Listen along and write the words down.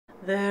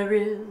There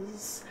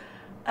is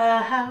a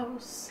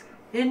house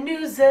in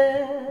New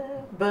Zebedee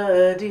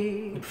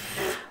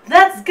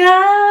that's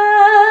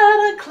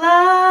got a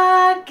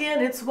clock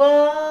in its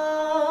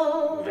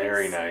walls.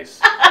 Very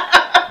nice.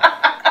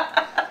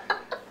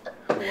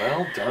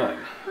 Well done.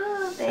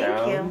 Oh, thank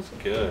Sounds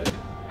good.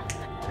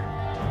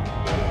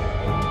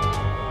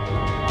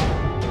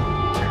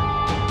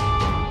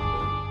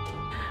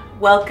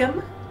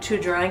 Welcome to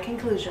Drawing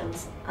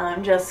Conclusions.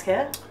 I'm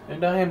Jessica.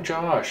 And I am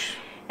Josh.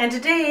 And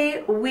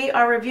today we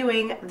are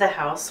reviewing The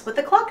House with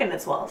the Clock in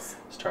Its Walls.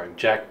 Starring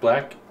Jack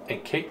Black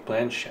and Cate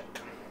Blanchett.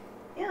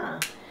 Yeah.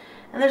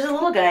 And there's a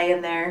little guy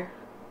in there.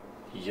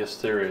 Yes,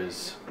 there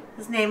is.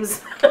 His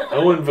name's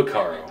Owen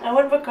Vaccaro.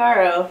 Owen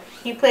Vaccaro.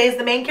 He plays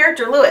the main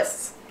character,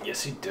 Lewis.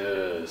 Yes, he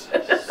does.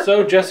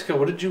 So, Jessica,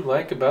 what did you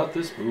like about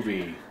this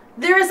movie?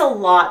 There is a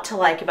lot to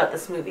like about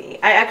this movie.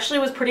 I actually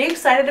was pretty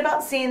excited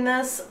about seeing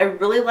this. I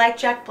really like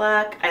Jack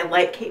Black. I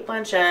like Cate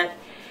Blanchett.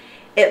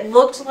 It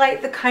looked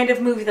like the kind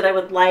of movie that I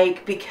would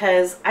like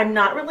because I'm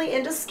not really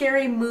into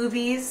scary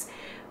movies,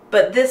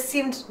 but this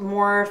seemed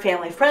more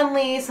family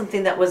friendly,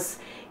 something that was,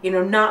 you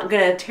know, not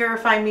going to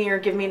terrify me or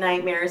give me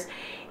nightmares.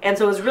 And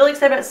so I was really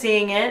excited about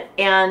seeing it,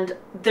 and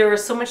there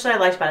was so much that I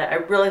liked about it. I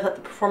really thought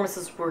the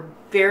performances were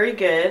very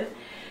good.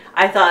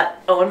 I thought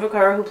Owen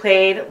Vaccaro, who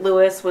played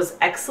Lewis, was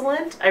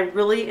excellent. I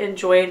really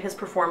enjoyed his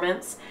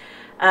performance.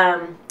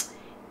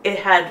 It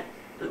had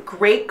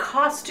great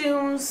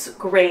costumes,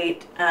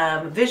 great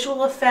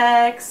visual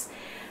effects.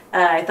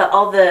 I thought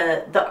all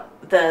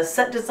the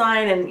set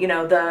design and, you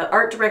know, the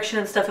art direction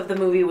and stuff of the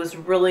movie was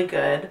really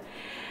good.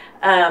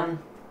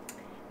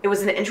 It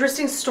was an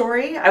interesting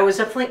story. I was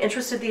definitely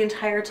interested the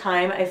entire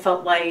time. I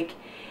felt like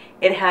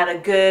it had a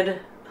good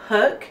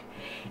hook,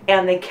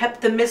 and they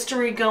kept the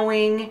mystery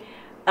going.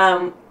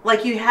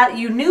 Like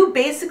you knew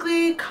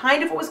basically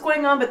kind of what was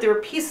going on, but there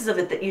were pieces of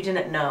it that you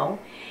didn't know.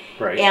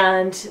 Right.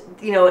 And,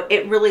 you know,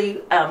 it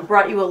really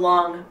brought you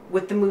along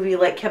with the movie,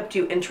 like kept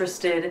you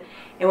interested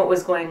in what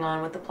was going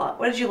on with the plot.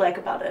 What did you like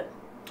about it?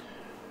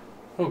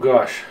 Oh,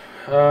 gosh.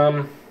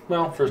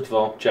 Well, first of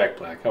all, Jack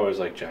Black. I always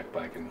like Jack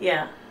Black and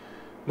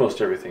most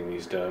everything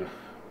he's done.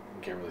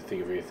 I can't really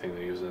think of anything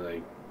that he was in that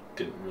I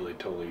didn't really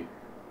totally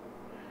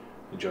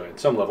enjoy at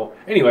some level.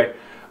 Anyway,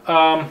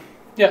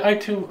 yeah,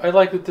 I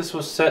like that this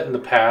was set in the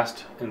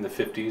past, in the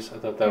 50s. I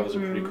thought that was a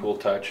pretty cool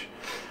touch.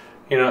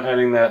 You know,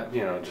 adding that,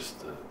 you know, just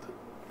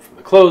from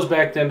the clothes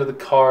back then to the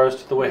cars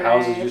to the way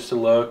houses used to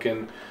look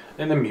and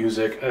the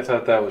music. I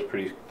thought that was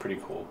pretty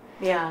cool.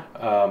 Yeah.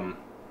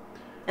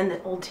 And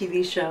the old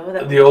TV show.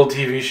 The old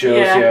TV shows,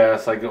 yeah.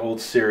 It's like the old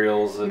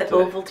serials. The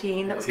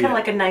Ovaltine. That was kind of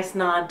like a nice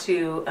nod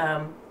to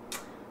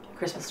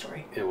Christmas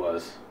Story. It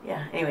was.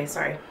 Yeah, anyway,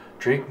 sorry.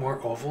 Drink more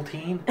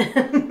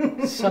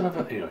Ovaltine? Son of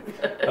a... Anyway.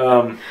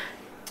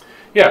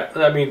 Yeah,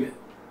 I mean,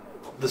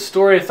 the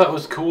story I thought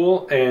was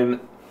cool, and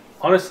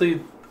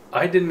honestly,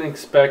 I didn't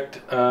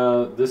expect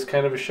this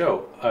kind of a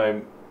show.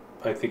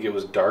 I think it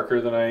was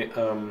darker than I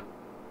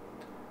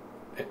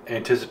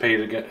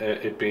anticipated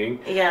it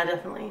being. Yeah,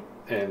 definitely.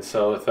 And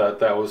so I thought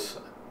that was,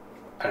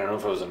 I don't know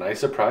if it was a nice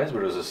surprise,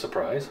 but it was a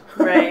surprise.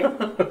 Right.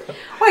 Well,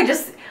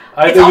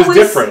 it was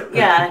different.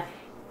 Yeah.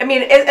 I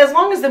mean, as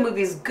long as the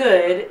movie's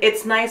good,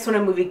 it's nice when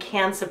a movie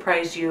can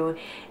surprise you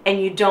and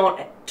you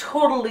don't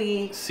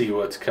totally see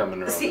what's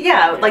coming around.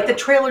 Yeah, like the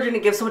trailer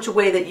didn't give so much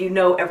away that you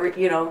know right.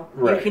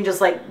 You can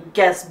just like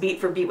guess beat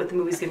for beat what the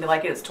movie's gonna be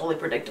like, and it's totally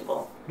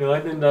predictable. No, I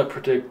did not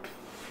predict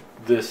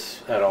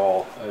this at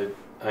all.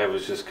 I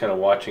was just kind of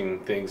watching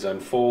things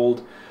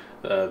unfold,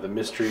 the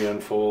mystery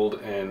unfold,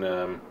 and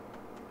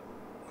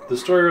the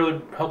story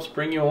really helps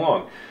bring you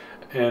along.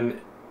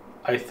 And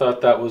I thought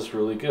that was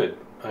really good.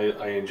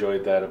 I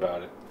enjoyed that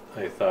about it.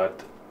 I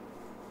thought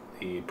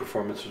the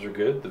performances were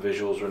good, the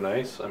visuals were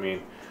nice. I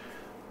mean,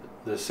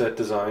 the set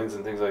designs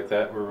and things like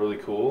that were really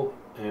cool,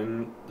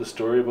 and the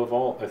story above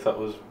all I thought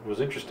was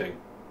interesting.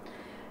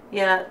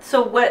 Yeah,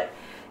 so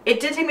it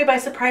did take me by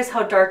surprise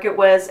how dark it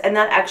was, and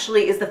that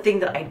actually is the thing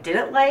that I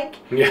didn't like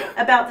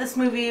about this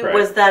movie,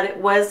 was that it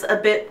was a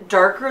bit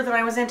darker than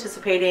I was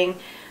anticipating,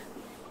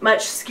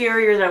 much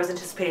scarier than I was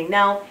anticipating.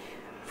 Now,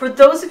 for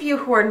those of you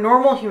who are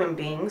normal human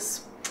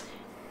beings,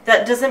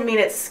 that doesn't mean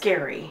it's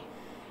scary.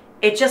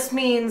 It just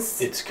means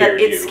that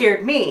it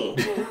scared me.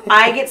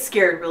 I get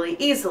scared really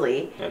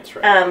easily. That's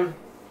right.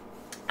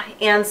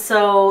 And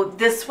so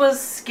this was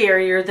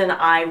scarier than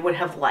I would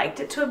have liked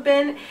it to have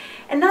been.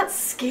 And not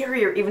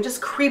scarier, even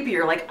just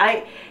creepier. Like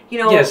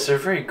yes, they're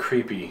very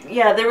creepy.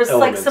 Yeah, there was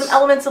elements. Like some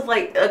elements of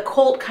like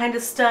occult kind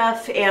of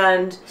stuff,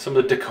 and some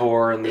of the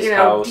decor in this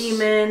house.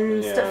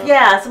 Demon stuff.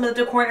 Yeah, some of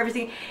the decor and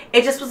everything.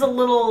 It just was a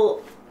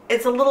little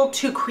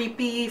too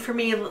creepy for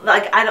me.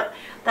 Like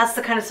that's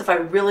the kind of stuff I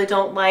really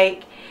don't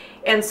like.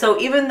 And so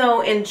even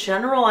though in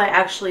general I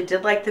actually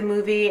did like the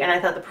movie, and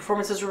I thought the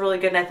performances were really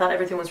good, and I thought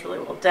everything was really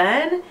well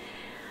done,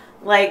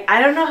 like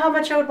I don't know how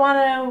much I would want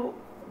to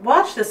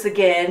watch this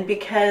again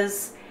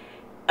because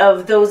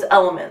of those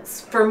elements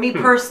for me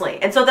personally.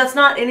 And so that's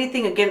not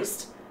anything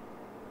against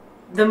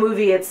the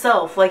movie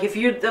itself. Like, if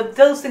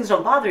those things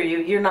don't bother you,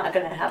 you're not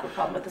going to have a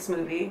problem with this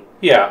movie.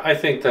 Yeah, I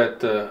think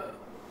that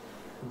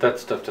that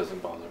stuff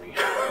doesn't bother me.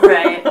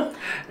 Right.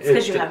 It's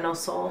because you have no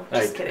soul.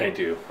 Just kidding. I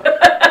do.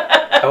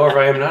 However,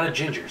 I am not a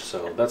ginger,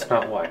 so that's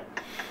not why.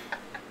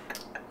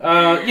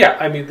 Yeah,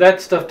 I mean,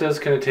 that stuff does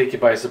kind of take you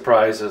by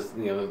surprise, as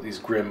you know, these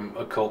grim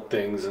occult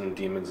things and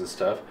demons and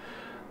stuff.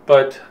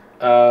 But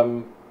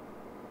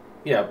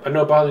yeah, I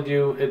know it bothered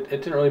you. It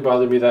didn't really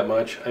bother me that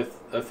much. I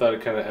thought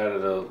it kind of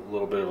added a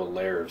little bit of a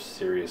layer of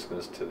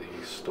seriousness to the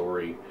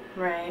story.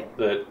 Right.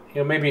 That, you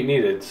know, maybe it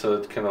needed, so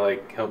it kind of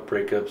like helped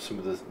break up some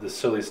of the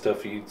silly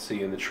stuff you'd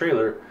see in the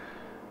trailer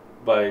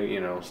by, you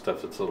know,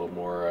 stuff that's a little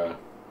more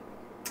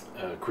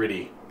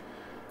gritty.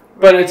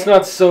 But it's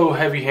not so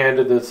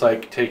heavy-handed that it's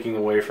like taking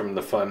away from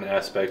the fun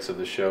aspects of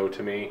the show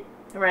to me.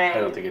 Right.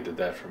 I don't think it did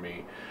that for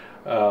me.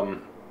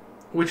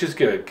 Which is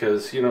good,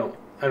 because, you know,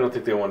 I don't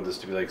think they wanted this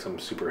to be like some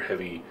super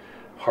heavy,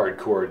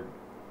 hardcore,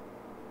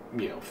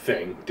 you know,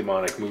 thing,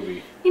 demonic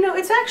movie. You know,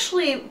 it's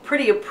actually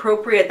pretty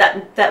appropriate,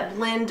 that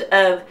blend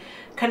of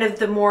kind of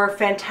the more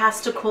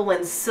fantastical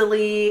and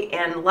silly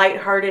and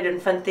lighthearted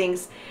and fun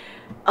things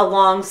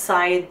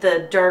alongside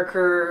the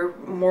darker,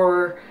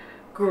 more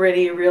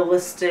gritty,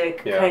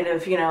 realistic kind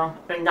of, you know,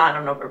 I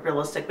don't know about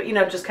realistic, but, you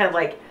know, just kind of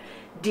like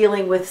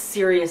dealing with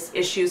serious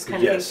issues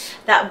kind of thing.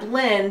 That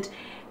blend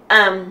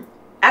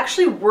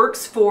actually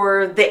works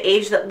for the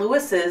age that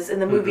Lewis is in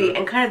the movie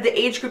and kind of the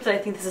age group that I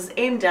think this is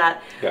aimed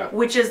at,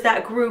 which is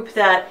that group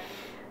that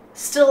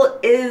still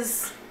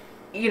is,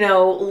 you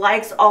know,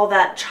 likes all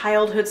that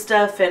childhood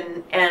stuff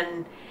and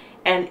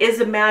is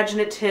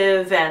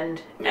imaginative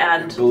and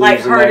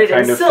lighthearted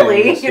and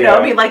silly, things, you know,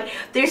 I mean, like,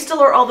 they still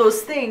are all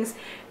those things,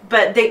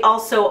 but they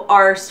also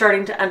are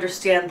starting to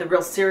understand the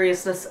real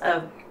seriousness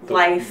of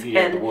life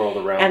and the world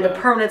around and the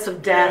permanence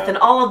of death and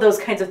all of those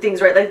kinds of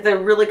things, right? Like, they're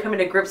really coming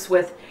to grips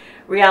with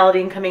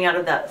reality and coming out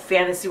of that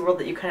fantasy world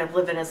that you kind of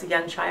live in as a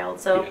young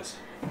child. So it's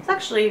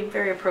actually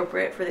very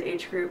appropriate for the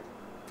age group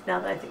now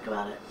that I think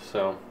about it.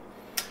 So,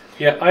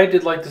 yeah, I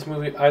did like this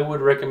movie. I would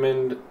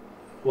recommend,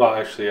 well,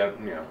 actually, you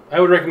know, I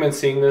would recommend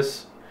seeing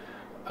this.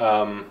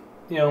 You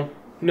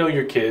know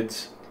your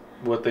kids,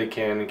 what they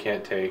can and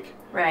can't take.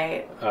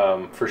 Right.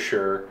 For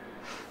sure.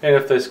 And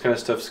if this kind of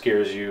stuff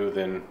scares you,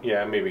 then,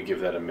 yeah, maybe give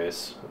that a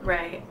miss.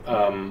 Right.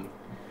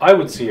 I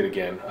would see it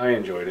again. I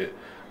enjoyed it.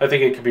 I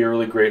think it could be a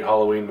really great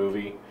Halloween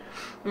movie.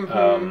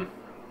 You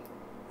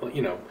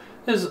know,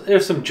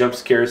 there's some jump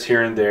scares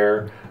here and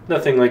there.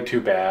 Nothing like too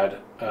bad.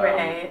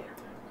 Right.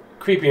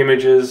 Creepy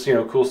images, you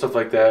know, cool stuff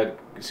like that.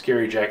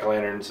 Scary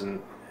jack-o'-lanterns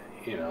and,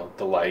 you know,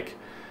 the like.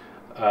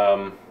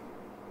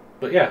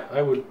 But yeah,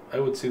 I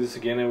would see this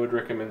again. I would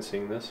recommend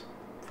seeing this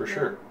for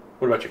sure.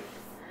 What about you?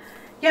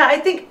 Yeah, I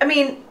think, I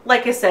mean,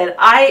 like I said,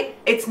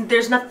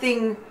 there's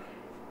nothing,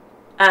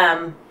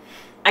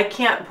 I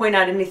can't point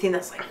out anything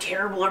that's like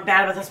terrible or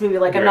bad about this movie.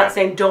 Like, I'm not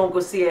saying don't go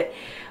see it,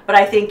 but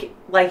I think,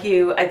 like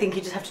you, I think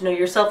you just have to know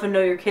yourself and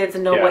know your kids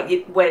and know what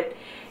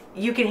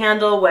you can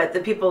handle, what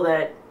the people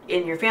that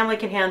in your family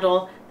can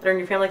handle,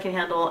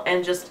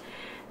 and just,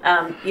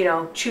 you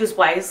know, choose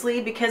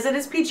wisely, because it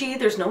is PG.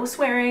 There's no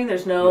swearing.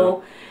 There's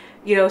no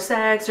you know,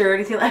 sex or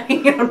anything like,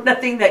 you know,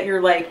 nothing that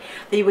you're like,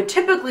 that you would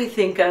typically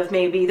think of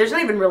maybe. There's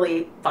not even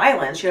really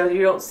violence, you know,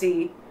 you don't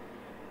see,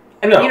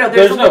 I mean, you know,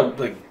 there's no,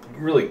 like,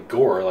 really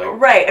gore, like.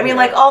 Right, I mean,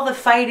 like, all the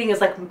fighting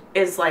is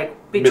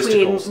like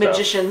between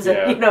magicians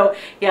and, you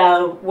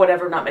know,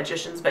 whatever, not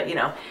magicians, but, you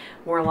know,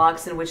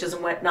 warlocks and witches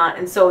and whatnot.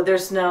 And so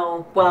there's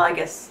no, well, I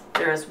guess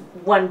there is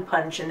one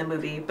punch in the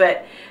movie,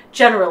 but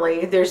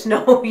generally there's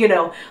no, you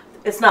know,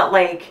 it's not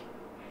like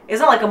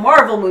a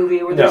Marvel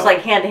movie where there's like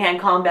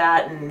hand-to-hand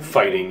combat and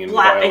fighting and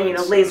violence and, you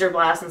know, laser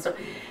blasts and stuff.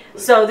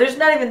 So there's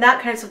not even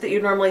that kind of stuff that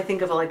you normally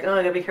think of, like, oh,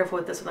 I gotta be careful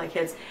with this with my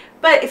kids.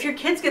 But if your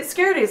kids get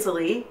scared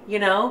easily, you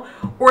know,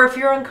 or if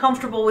you're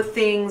uncomfortable with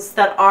things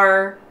that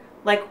are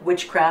like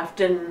witchcraft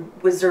and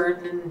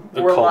wizard and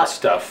warlock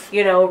stuff,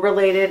 you know,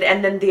 related,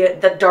 and then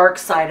the dark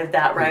side of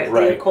that, right?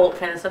 The occult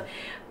kind of stuff,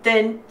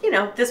 then, you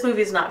know, this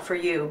movie's not for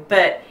you.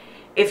 But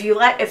if you're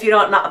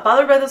not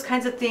bothered by those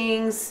kinds of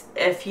things,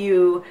 if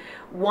you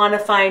want to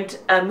find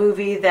a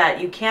movie that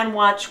you can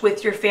watch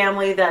with your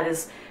family that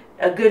is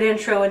a good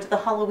intro into the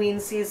Halloween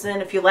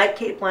season, if you like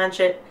Cate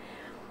Blanchett,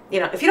 you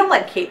know, if you don't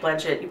like Cate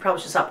Blanchett, you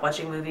probably should stop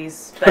watching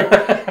movies, but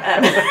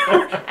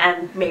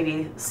and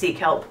maybe seek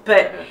help.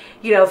 But,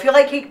 you know, if you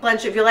like Cate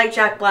Blanchett, if you like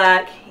Jack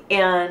Black,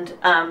 and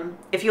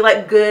if you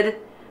like good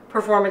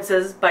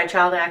performances by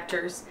child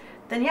actors,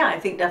 then yeah, I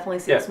think definitely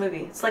see this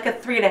movie. It's like a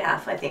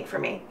 3.5, I think, for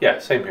me. Yeah,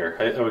 same here.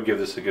 I would give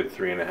this a good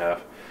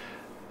 3.5.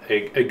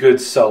 A good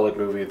solid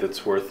movie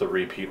that's worth a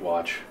repeat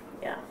watch.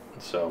 Yeah.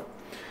 So,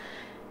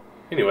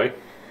 anyway,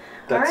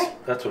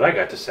 that's what I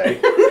got to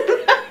say.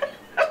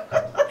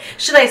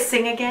 Should I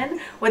sing again?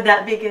 Would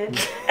that be good?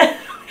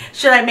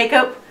 Should I make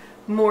up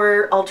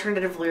more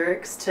alternative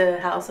lyrics to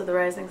House of the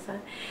Rising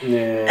Sun?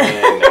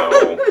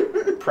 No,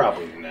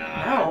 probably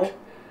not. No.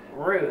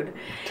 Rude.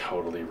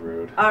 Totally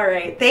rude. All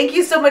right. Thank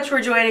you so much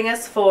for joining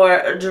us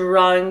for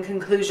Drawing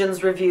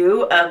Conclusions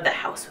review of The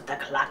House with the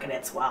Clock in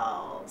Its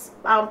Walls.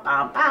 Bum,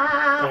 bum,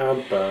 bum.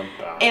 Bum, bum,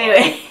 bum.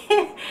 Anyway,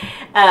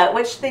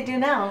 what should they do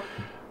now?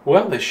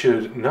 Well, they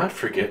should not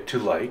forget to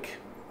like,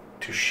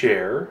 to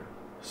share,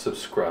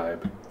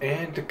 subscribe,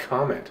 and to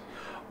comment.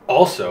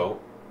 Also,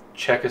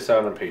 check us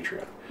out on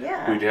Patreon.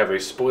 Yeah. We'd have a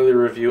spoiler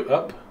review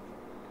up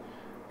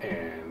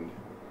and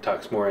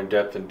talks more in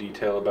depth and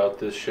detail about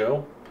this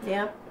show.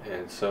 Yep.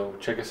 And so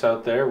check us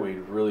out there. We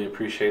really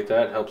appreciate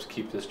that. It helps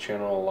keep this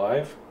channel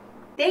alive.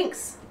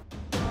 Thanks.